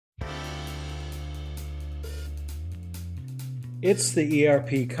It's the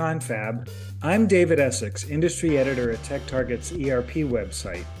ERP Confab. I'm David Essex, industry editor at TechTarget's ERP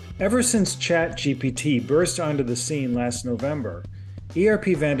website. Ever since ChatGPT burst onto the scene last November, ERP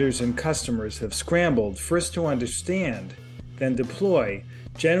vendors and customers have scrambled first to understand, then deploy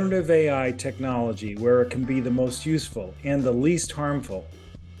generative AI technology where it can be the most useful and the least harmful.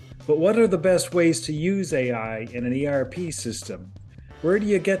 But what are the best ways to use AI in an ERP system? Where do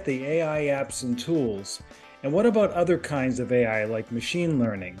you get the AI apps and tools? And what about other kinds of AI like machine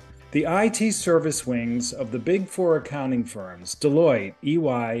learning? The IT service wings of the big four accounting firms, Deloitte,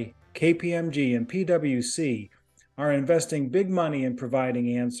 EY, KPMG, and PwC, are investing big money in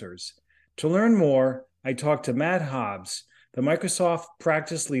providing answers. To learn more, I talked to Matt Hobbs, the Microsoft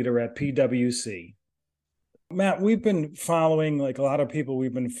practice leader at PwC. Matt, we've been following, like a lot of people,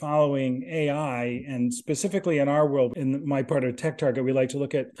 we've been following AI, and specifically in our world, in my part of Tech Target, we like to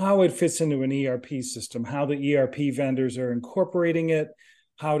look at how it fits into an ERP system, how the ERP vendors are incorporating it,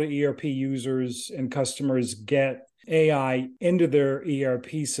 how the ERP users and customers get AI into their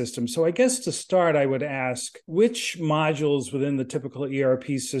ERP system. So I guess to start, I would ask, which modules within the typical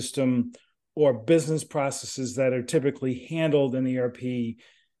ERP system or business processes that are typically handled in ERP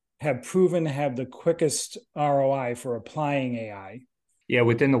have proven to have the quickest ROI for applying AI? Yeah,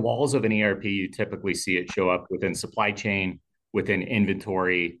 within the walls of an ERP, you typically see it show up within supply chain, within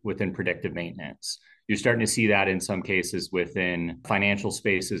inventory, within predictive maintenance. You're starting to see that in some cases within financial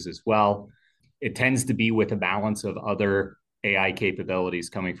spaces as well. It tends to be with a balance of other AI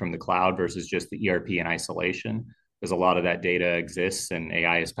capabilities coming from the cloud versus just the ERP in isolation, because a lot of that data exists and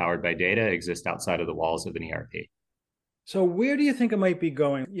AI is powered by data, exists outside of the walls of an ERP. So where do you think it might be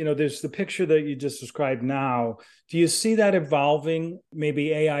going? There's the picture that you just described now. Do you see that evolving,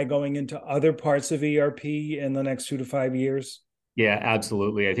 maybe AI going into other parts of ERP in the next 2 to 5 years? Yeah,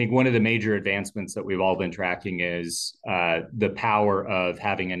 absolutely. I think one of the major advancements that we've all been tracking is the power of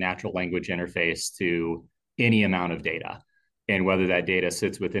having a natural language interface to any amount of data. And whether that data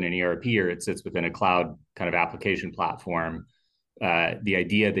sits within an ERP or it sits within a cloud kind of application platform, the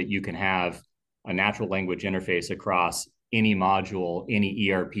idea that you can have a natural language interface across any module,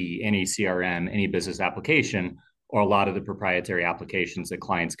 any ERP, any CRM, any business application, or a lot of the proprietary applications that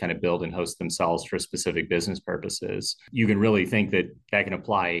clients kind of build and host themselves for specific business purposes. You can really think that that can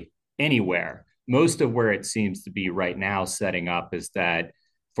apply anywhere. Most of where it seems to be right now setting up is that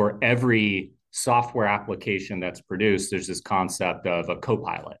for every software application that's produced, there's this concept of a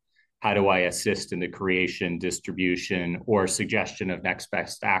co-pilot. How do I assist in the creation, distribution, or suggestion of next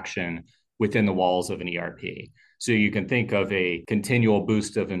best action within the walls of an ERP? So you can think of a continual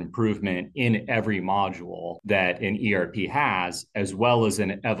boost of improvement in every module that an ERP has, as well as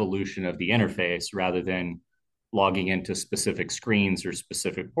an evolution of the interface rather than logging into specific screens or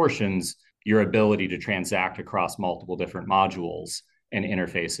specific portions, your ability to transact across multiple different modules and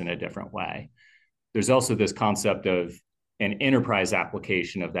interface in a different way. There's also this concept of an enterprise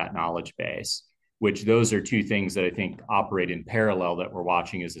application of that knowledge base, which those are two things that I think operate in parallel that we're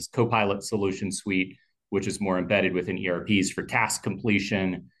watching is this Copilot solution suite, which is more embedded within ERPs for task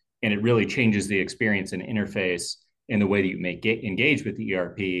completion. And it really changes the experience and interface in the way that you may engage with the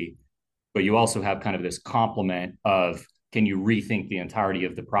ERP. But you also have kind of this complement of, can you rethink the entirety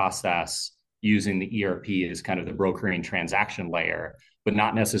of the process using the ERP as kind of the brokering transaction layer, but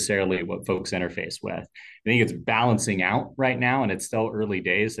not necessarily what folks interface with. I think it's balancing out right now, and it's still early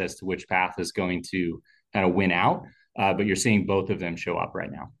days as to which path is going to kind of win out. But you're seeing both of them show up right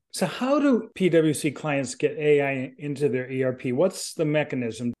now. So how do PwC clients get AI into their ERP? What's the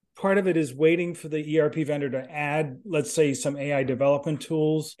mechanism? Part of it is waiting for the ERP vendor to add, let's say, some AI development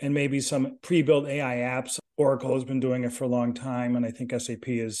tools and maybe some pre-built AI apps. Oracle has been doing it for a long time, and I think SAP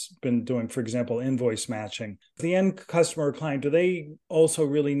has been doing, for example, invoice matching. The end customer or client, do they also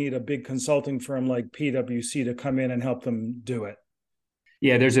really need a big consulting firm like PwC to come in and help them do it?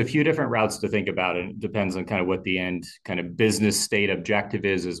 Yeah, there's a few different routes to think about it. It depends on kind of what the end kind of business state objective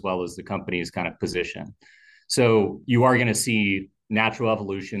is, as well as the company's kind of position. So you are going to see natural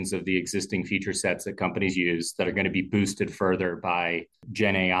evolutions of the existing feature sets that companies use that are going to be boosted further by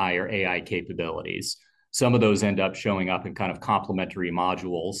Gen AI or AI capabilities. Some of those end up showing up in kind of complementary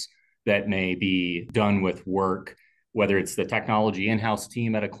modules that may be done with work, whether it's the technology in-house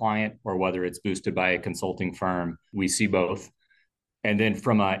team at a client or whether it's boosted by a consulting firm. We see both. And then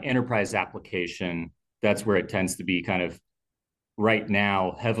from an enterprise application, that's where it tends to be kind of right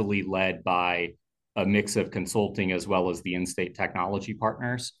now heavily led by a mix of consulting as well as the in-state technology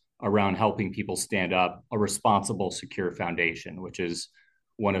partners around helping people stand up a responsible, secure foundation, which is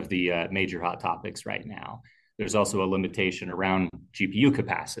one of the major hot topics right now. There's also a limitation around GPU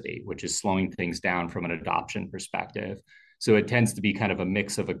capacity, which is slowing things down from an adoption perspective. So it tends to be kind of a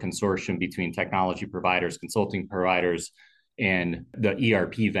mix of a consortium between technology providers, consulting providers, and the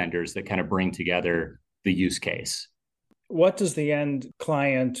ERP vendors that kind of bring together the use case. What does the end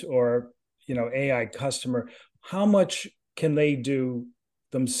client or AI customer, how much can they do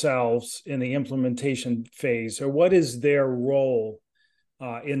themselves in the implementation phase, or what is their role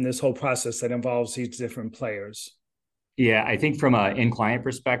in this whole process that involves these different players? Yeah, I think from an in client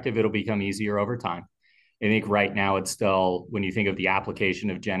perspective, it'll become easier over time. I think right now it's still, when you think of the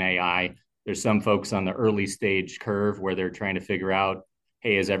application of Gen AI, there's some folks on the early stage curve where they're trying to figure out,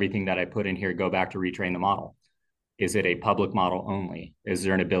 hey, is everything that I put in here go back to retrain the model? Is it a public model only? Is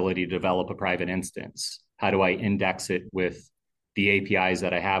there an ability to develop a private instance? How do I index it with the APIs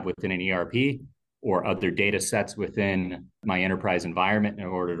that I have within an ERP or other data sets within my enterprise environment in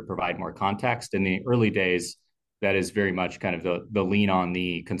order to provide more context? In the early days, that is very much kind of the lean on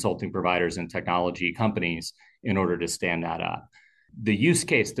the consulting providers and technology companies in order to stand that up. The use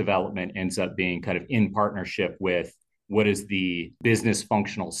case development ends up being kind of in partnership with what is the business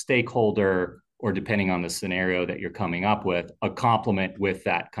functional stakeholder, or depending on the scenario that you're coming up with, a complement with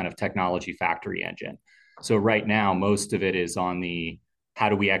that kind of technology factory engine. So right now, most of it is on the how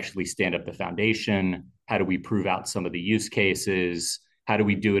do we actually stand up the foundation? How do we prove out some of the use cases? How do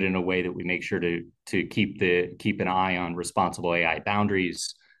we do it in a way that we make sure to keep an eye on responsible AI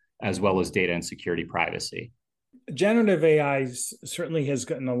boundaries, as well as data and security privacy? Generative AI certainly has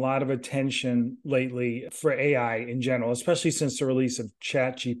gotten a lot of attention lately for AI in general, especially since the release of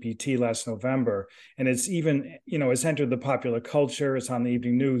ChatGPT last November. And it's even, it's entered the popular culture. It's on the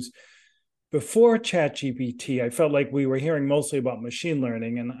evening news. Before ChatGPT, I felt like we were hearing mostly about machine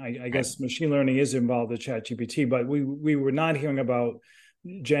learning, and I guess machine learning is involved with ChatGPT, but we were not hearing about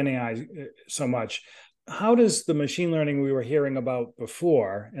Gen AI so much. How does the machine learning we were hearing about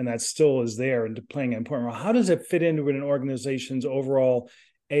before, and that still is there and playing an important role, how does it fit into an organization's overall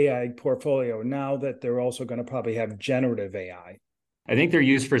AI portfolio now that they're also going to probably have generative AI? I think they're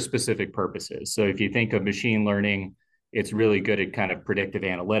used for specific purposes. So if you think of machine learning, it's really good at kind of predictive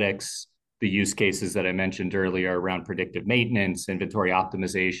analytics. The use cases that I mentioned earlier around predictive maintenance, inventory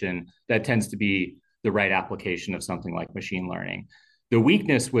optimization, that tends to be the right application of something like machine learning. The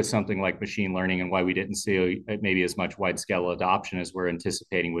weakness with something like machine learning, and why we didn't see maybe as much wide scale adoption as we're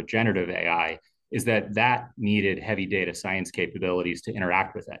anticipating with generative AI, is that needed heavy data science capabilities to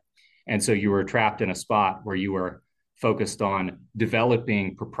interact with it. And so you were trapped in a spot where you were focused on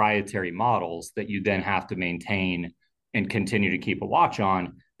developing proprietary models that you then have to maintain and continue to keep a watch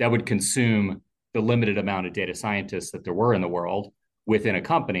on, that would consume the limited amount of data scientists that there were in the world within a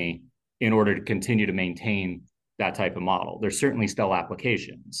company in order to continue to maintain that type of model. There's certainly still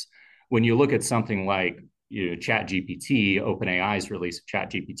applications. When you look at something like ChatGPT, OpenAI's release of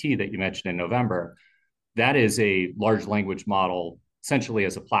ChatGPT that you mentioned in November, that is a large language model essentially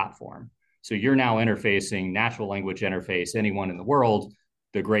as a platform. So you're now interfacing natural language interface, anyone in the world,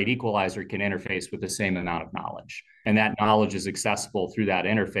 the great equalizer can interface with the same amount of knowledge. And that knowledge is accessible through that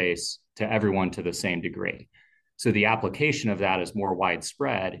interface to everyone to the same degree. So the application of that is more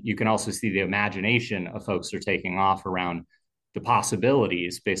widespread. You can also see the imagination of folks are taking off around the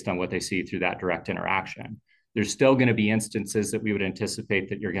possibilities based on what they see through that direct interaction. There's still going to be instances that we would anticipate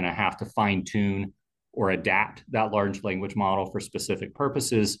that you're going to have to fine tune or adapt that large language model for specific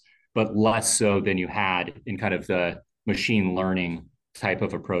purposes, but less so than you had in kind of the machine learning type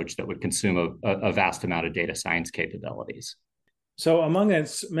of approach that would consume a vast amount of data science capabilities. So among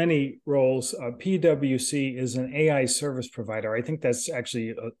its many roles, PwC is an AI service provider. I think that's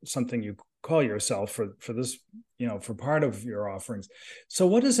actually something you call yourself for this, for part of your offerings. So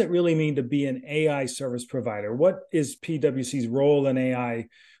what does it really mean to be an AI service provider? What is PwC's role in AI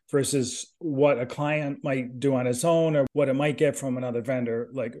versus what a client might do on its own, or what it might get from another vendor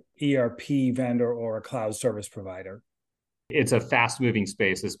like ERP vendor or a cloud service provider? It's a fast-moving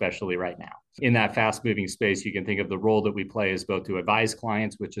space, especially right now. In that fast-moving space, you can think of the role that we play as both to advise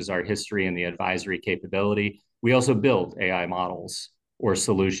clients, which is our history and the advisory capability. We also build AI models or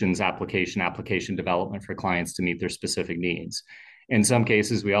solutions, application development for clients to meet their specific needs. In some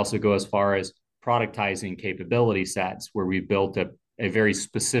cases, we also go as far as productizing capability sets where we've built a very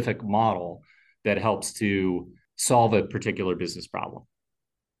specific model that helps to solve a particular business problem.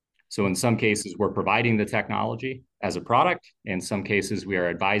 So in some cases, we're providing the technology as a product. In some cases, we are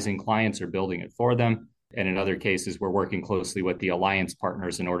advising clients or building it for them. And in other cases, we're working closely with the alliance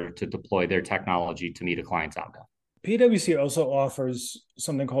partners in order to deploy their technology to meet a client's outcome. PwC also offers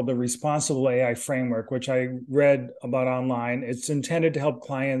something called the Responsible AI Framework, which I read about online. It's intended to help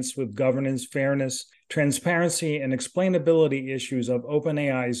clients with governance, fairness, transparency, and explainability issues of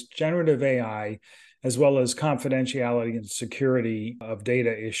OpenAI's generative AI, as well as confidentiality and security of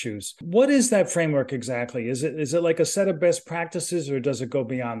data issues. What is that framework exactly? Is it like a set of best practices, or does it go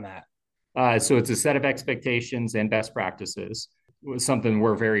beyond that? So it's a set of expectations and best practices. Something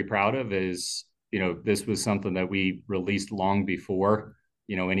we're very proud of is, this was something that we released long before,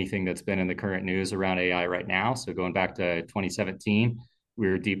 anything that's been in the current news around AI right now. So going back to 2017, we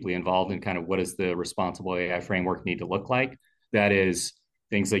were deeply involved in kind of what does the responsible AI framework need to look like. That is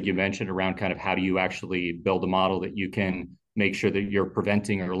things like you mentioned around kind of how do you actually build a model that you can make sure that you're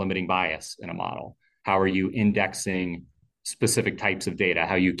preventing or limiting bias in a model? How are you indexing specific types of data?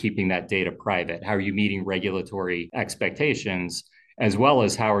 How are you keeping that data private? How are you meeting regulatory expectations? As well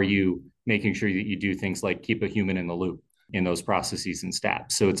as how are you making sure that you do things like keep a human in the loop in those processes and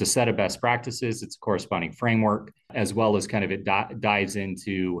steps? So it's a set of best practices, it's a corresponding framework, as well as kind of it dives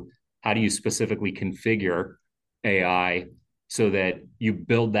into how do you specifically configure AI so that you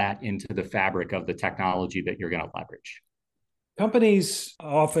build that into the fabric of the technology that you're going to leverage. Companies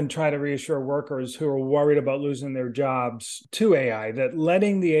often try to reassure workers who are worried about losing their jobs to AI that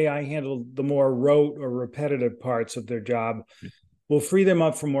letting the AI handle the more rote or repetitive parts of their job will free them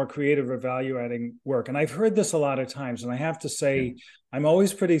up for more creative or value-adding work. And I've heard this a lot of times, and I have to say, I'm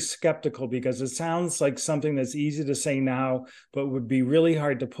always pretty skeptical because it sounds like something that's easy to say now, but would be really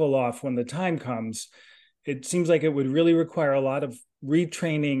hard to pull off when the time comes. It seems like it would really require a lot of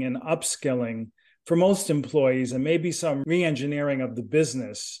retraining and upskilling for most employees, and maybe some re-engineering of the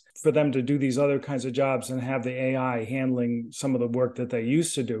business for them to do these other kinds of jobs and have the AI handling some of the work that they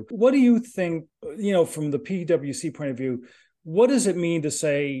used to do. What do you think, from the PwC point of view, what does it mean to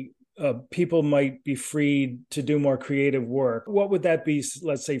say people might be freed to do more creative work? What would that be,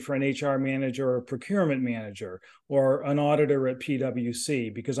 let's say, for an HR manager or a procurement manager or an auditor at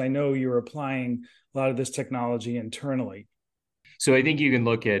PwC? Because I know you're applying a lot of this technology internally. So I think you can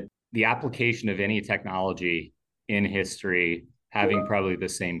look at the application of any technology in history having probably the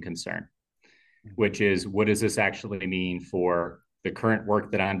same concern, which is what does this actually mean for the current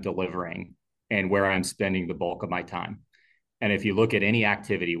work that I'm delivering and where I'm spending the bulk of my time? And if you look at any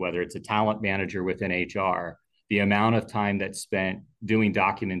activity, whether it's a talent manager within HR, the amount of time that's spent doing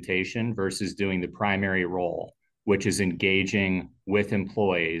documentation versus doing the primary role, which is engaging with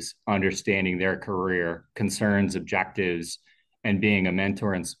employees, understanding their career, concerns, objectives, and being a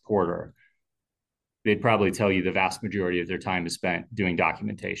mentor and supporter, they'd probably tell you the vast majority of their time is spent doing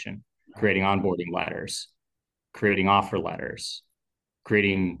documentation, creating onboarding letters, creating offer letters,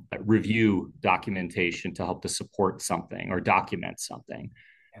 creating review documentation to help to support something or document something.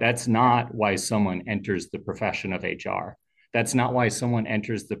 That's not why someone enters the profession of HR. That's not why someone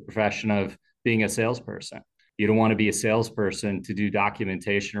enters the profession of being a salesperson. You don't want to be a salesperson to do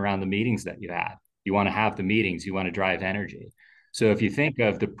documentation around the meetings that you have. You want to have the meetings, you want to drive energy. So if you think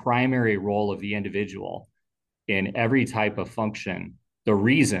of the primary role of the individual in every type of function, the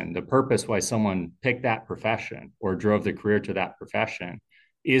reason, the purpose why someone picked that profession or drove the career to that profession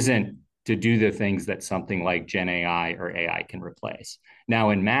isn't to do the things that something like Gen AI or AI can replace.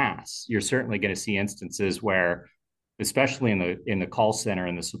 Now, in mass, you're certainly going to see instances where, especially in the call center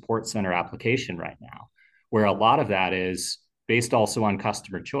and the support center application right now, where a lot of that is based also on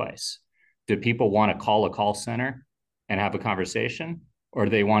customer choice. Do people want to call a call center and have a conversation, or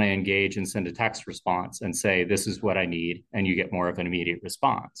do they want to engage and send a text response and say, this is what I need, and you get more of an immediate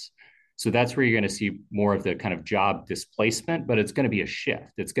response? So that's where you're going to see more of the kind of job displacement, but it's going to be a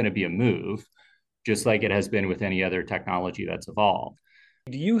shift. It's going to be a move, just like it has been with any other technology that's evolved.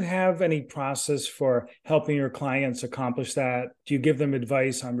 Do you have any process for helping your clients accomplish that? Do you give them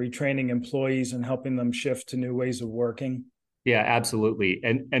advice on retraining employees and helping them shift to new ways of working? Yeah, absolutely.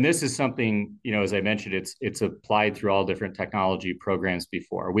 And this is something, as I mentioned, it's applied through all different technology programs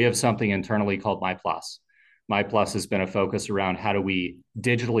before. We have something internally called MyPlus. MyPlus has been a focus around how do we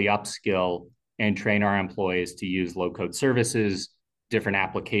digitally upskill and train our employees to use low-code services, different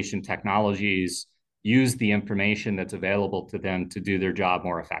application technologies, use the information that's available to them to do their job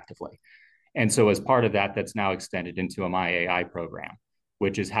more effectively. And so as part of that, that's now extended into a My AI program,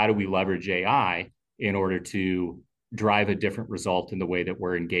 which is how do we leverage AI in order to drive a different result in the way that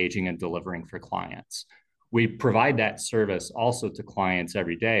we're engaging and delivering for clients. We provide that service also to clients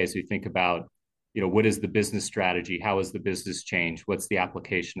every day as we think about, what is the business strategy? How has the business changed? What's the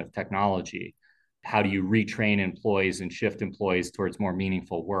application of technology? How do you retrain employees and shift employees towards more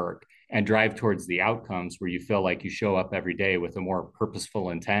meaningful work and drive towards the outcomes where you feel like you show up every day with a more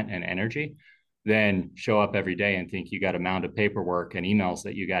purposeful intent and energy than show up every day and think you got a mound of paperwork and emails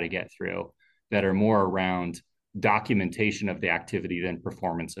that you got to get through that are more around documentation of the activity than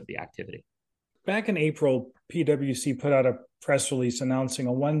performance of the activity. Back in April, PwC put out a press release announcing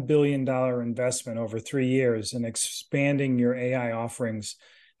a $1 billion investment over 3 years in expanding your AI offerings,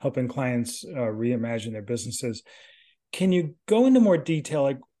 helping clients reimagine their businesses. Can you go into more detail?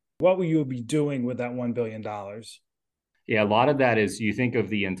 Like, what will you be doing with that $1 billion? Yeah, a lot of that is you think of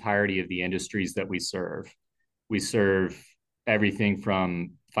the entirety of the industries that we serve. We serve everything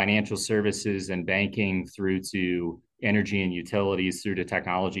from financial services and banking through to energy and utilities through to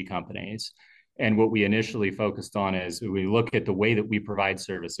technology companies. And what we initially focused on is we look at the way that we provide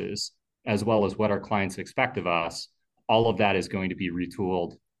services as well as what our clients expect of us. All of that is going to be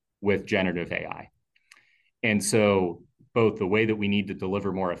retooled with generative AI. And so both the way that we need to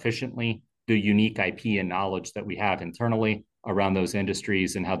deliver more efficiently, the unique IP and knowledge that we have internally around those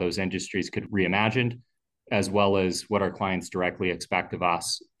industries and how those industries could reimagined, as well as what our clients directly expect of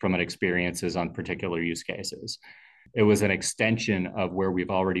us from an experiences on particular use cases. It was an extension of where we've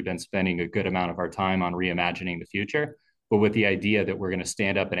already been spending a good amount of our time on reimagining the future, but with the idea that we're going to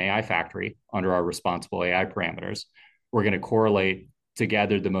stand up an AI factory under our responsible AI parameters. We're going to correlate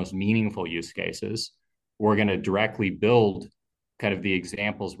together the most meaningful use cases. We're going to directly build kind of the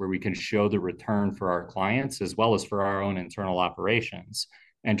examples where we can show the return for our clients as well as for our own internal operations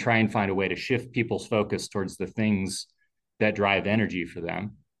and try and find a way to shift people's focus towards the things that drive energy for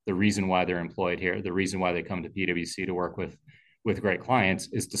them, the reason why they're employed here, the reason why they come to PwC to work with great clients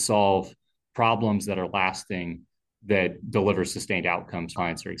is to solve problems that are lasting, that deliver sustained outcomes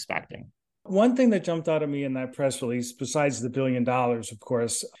clients are expecting. One thing that jumped out at me in that press release, besides the $1 billion, of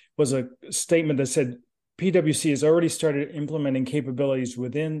course, was a statement that said PwC has already started implementing capabilities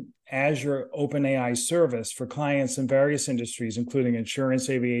within Azure OpenAI service for clients in various industries, including insurance,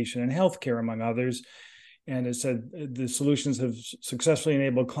 aviation, and healthcare, among others. And it said the solutions have successfully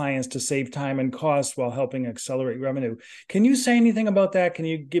enabled clients to save time and cost while helping accelerate revenue. Can you say anything about that? Can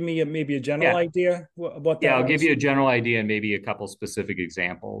you give me maybe a general idea what that Yeah, I'll was? give you a general idea and maybe a couple specific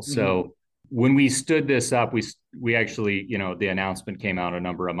examples. Mm-hmm. So when we stood this up, we actually, the announcement came out a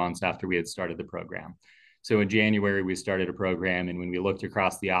number of months after we had started the program. So in January, we started a program, and when we looked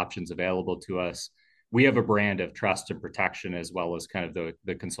across the options available to us, we have a brand of trust and protection as well as kind of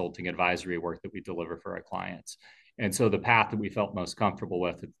the consulting advisory work that we deliver for our clients. And so the path that we felt most comfortable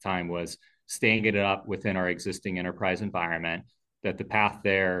with at the time was staying it up within our existing enterprise environment, that the path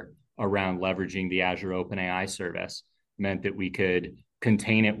there around leveraging the Azure OpenAI service meant that we could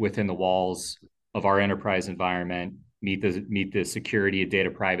contain it within the walls of our enterprise environment, meet the security and data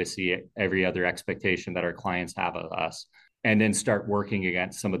privacy, every other expectation that our clients have of us, and then start working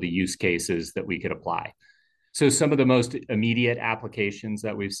against some of the use cases that we could apply. So some of the most immediate applications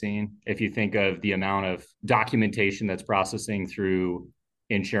that we've seen, if you think of the amount of documentation that's processing through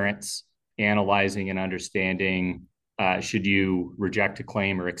insurance, analyzing and understanding, should you reject a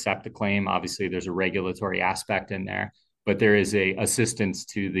claim or accept a claim? Obviously, there's a regulatory aspect in there, but there is a assistance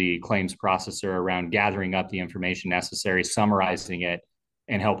to the claims processor around gathering up the information necessary, summarizing it,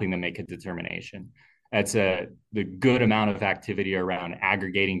 and helping them make a determination. That's the good amount of activity around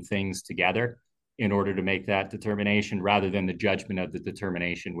aggregating things together in order to make that determination, rather than the judgment of the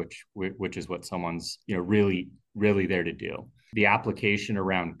determination, which is what someone's really there to do. The application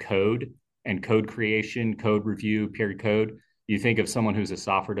around code and code creation, code review, peer code. You think of someone who's a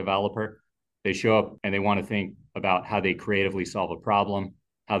software developer, they show up and they want to think about how they creatively solve a problem,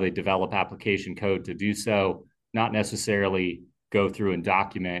 how they develop application code to do so, not necessarily go through and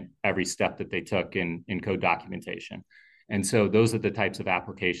document every step that they took in code documentation. And so those are the types of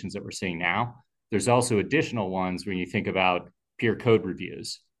applications that we're seeing now. There's also additional ones when you think about peer code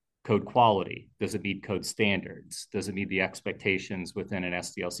reviews, code quality. Does it meet code standards? Does it meet the expectations within an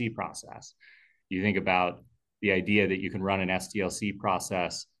SDLC process? You think about the idea that you can run an SDLC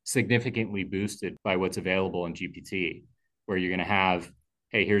process significantly boosted by what's available in GPT, where you're going to have,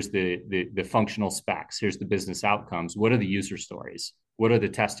 hey, here's the functional specs, here's the business outcomes. What are the user stories? What are the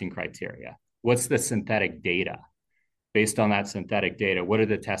testing criteria? What's the synthetic data? Based on that synthetic data, what are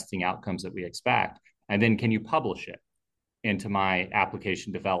the testing outcomes that we expect? And then can you publish it into my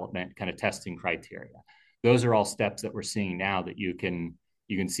application development kind of testing criteria? Those are all steps that we're seeing now that you can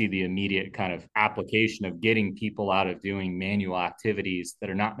see the immediate kind of application of getting people out of doing manual activities that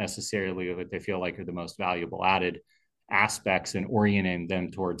are not necessarily what they feel like are the most valuable added aspects, and orienting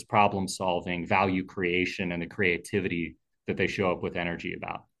them towards problem solving, value creation, and the creativity that they show up with energy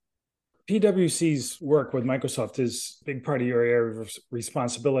about. PwC's work with Microsoft is a big part of your area of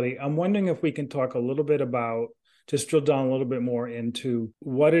responsibility. I'm wondering if we can talk a little bit about, just drill down a little bit more into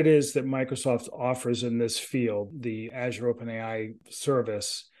what it is that Microsoft offers in this field, the Azure OpenAI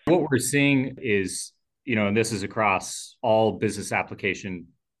service. What we're seeing is, and this is across all business application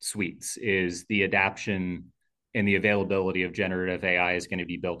suites, is the adaption and the availability of generative AI is going to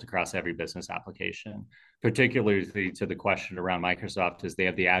be built across every business application. Particularly to the question around Microsoft, is they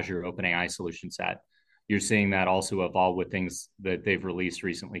have the Azure OpenAI solution set. You're seeing that also evolve with things that they've released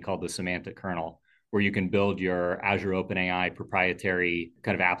recently called the semantic kernel, where you can build your Azure OpenAI proprietary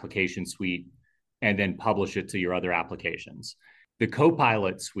kind of application suite and then publish it to your other applications. The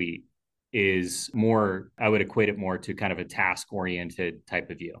Copilot suite is more, I would equate it more to kind of a task oriented type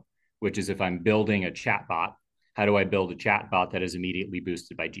of view, which is if I'm building a chatbot, how do I build a chatbot that is immediately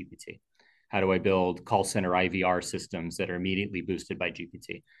boosted by GPT? How do I build call center IVR systems that are immediately boosted by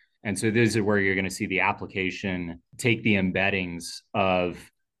GPT? And so this is where you're going to see the application take the embeddings of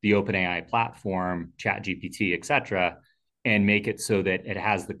the OpenAI platform, ChatGPT, et cetera, and make it so that it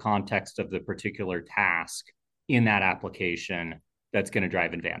has the context of the particular task in that application that's going to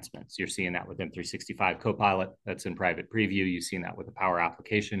drive advancements. You're seeing that with M365 Copilot that's in private preview. You've seen that with the Power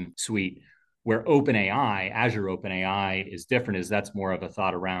Application Suite. Where OpenAI, Azure OpenAI is different, is that's more of a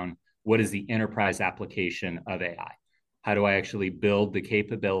thought around what is the enterprise application of AI? How do I actually build the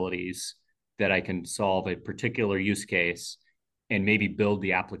capabilities that I can solve a particular use case and maybe build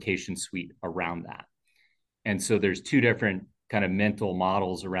the application suite around that? And so there's two different kind of mental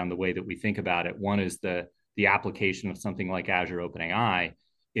models around the way that we think about it. One is the application of something like Azure OpenAI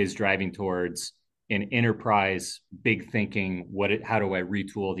is driving towards an enterprise big thinking, how do I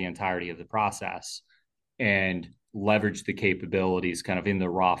retool the entirety of the process and leverage the capabilities kind of in the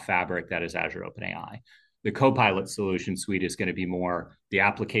raw fabric that is Azure OpenAI. The Copilot solution suite is going to be more the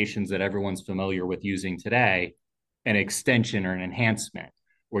applications that everyone's familiar with using today, an extension or an enhancement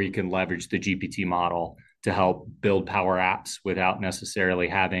where you can leverage the GPT model to help build Power Apps without necessarily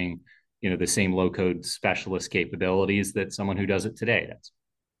having, the same low-code specialist capabilities that someone who does it today does.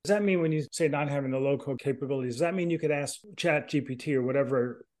 Does that mean when you say not having the low-code capabilities, does that mean you could ask ChatGPT or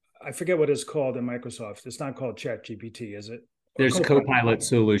whatever? I forget what it's called in Microsoft. It's not called ChatGPT, is it? There's Copilot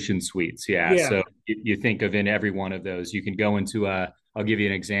solution suites. Yeah. So you think of in every one of those, you can go into I'll give you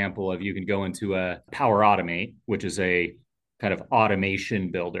an example of, you can go into a Power Automate, which is a kind of automation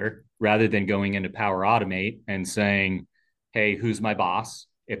builder, rather than going into Power Automate and saying, hey, who's my boss?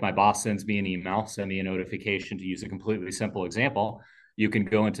 If my boss sends me an email, send me a notification, to use a completely simple example. You can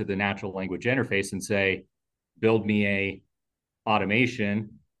go into the natural language interface and say, build me a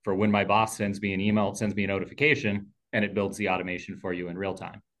automation for when my boss sends me an email, it sends me a notification, and it builds the automation for you in real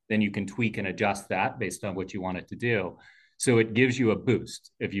time. Then you can tweak and adjust that based on what you want it to do. So it gives you a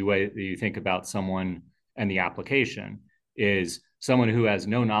boost. If you think about someone and the application is someone who has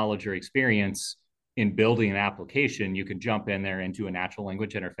no knowledge or experience in building an application, you can jump in there into a natural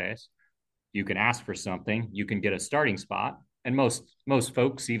language interface. You can ask for something, you can get a starting spot. And most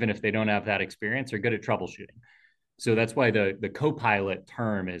folks, even if they don't have that experience, are good at troubleshooting. So that's why the co-pilot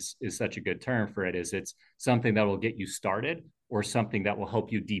term is such a good term for it, is it's something that will get you started or something that will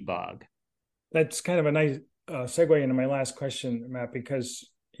help you debug. That's kind of a nice segue into my last question, Matt, because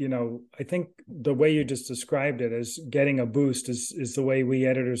I think the way you just described it as getting a boost is the way we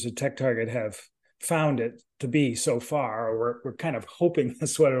editors at TechTarget have found it to be so far, or we're kind of hoping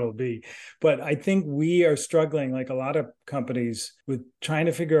that's what it'll be. But I think we are struggling, like a lot of companies, with trying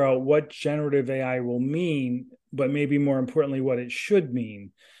to figure out what generative AI will mean, but maybe more importantly, what it should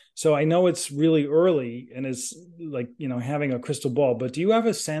mean. So I know it's really early and it's like, having a crystal ball, but do you have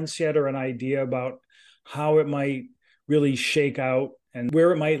a sense yet or an idea about how it might really shake out and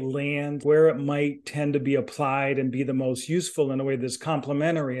where it might land, where it might tend to be applied and be the most useful in a way that's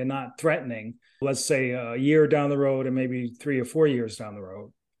complementary and not threatening, let's say a year down the road and maybe 3 or 4 years down the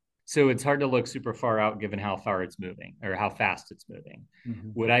road? So it's hard to look super far out given how far it's moving or how fast it's moving. Mm-hmm.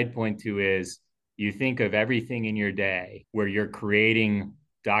 What I'd point to is you think of everything in your day where you're creating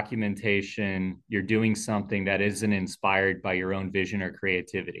documentation, you're doing something that isn't inspired by your own vision or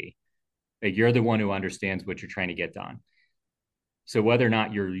creativity. Like, you're the one who understands what you're trying to get done. So whether or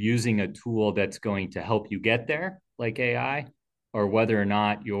not you're using a tool that's going to help you get there, like AI, or whether or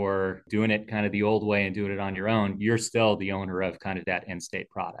not you're doing it kind of the old way and doing it on your own, you're still the owner of kind of that end state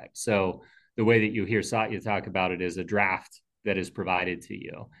product. So the way that you hear Satya talk about it is a draft that is provided to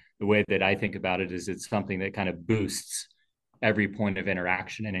you. The way that I think about it is it's something that kind of boosts every point of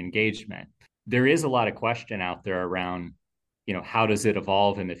interaction and engagement. There is a lot of question out there around, how does it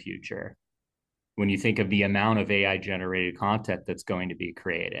evolve in the future? When you think of the amount of AI generated content that's going to be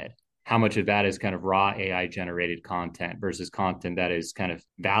created, how much of that is kind of raw AI generated content versus content that is kind of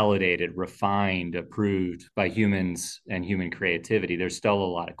validated, refined, approved by humans and human creativity? There's still a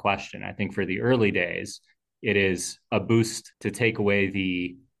lot of question. I think for the early days, it is a boost to take away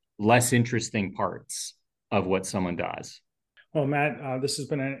the less interesting parts of what someone does. Well, Matt, this has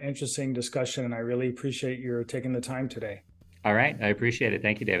been an interesting discussion, and I really appreciate your taking the time today. All right. I appreciate it.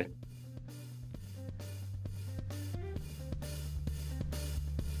 Thank you, David.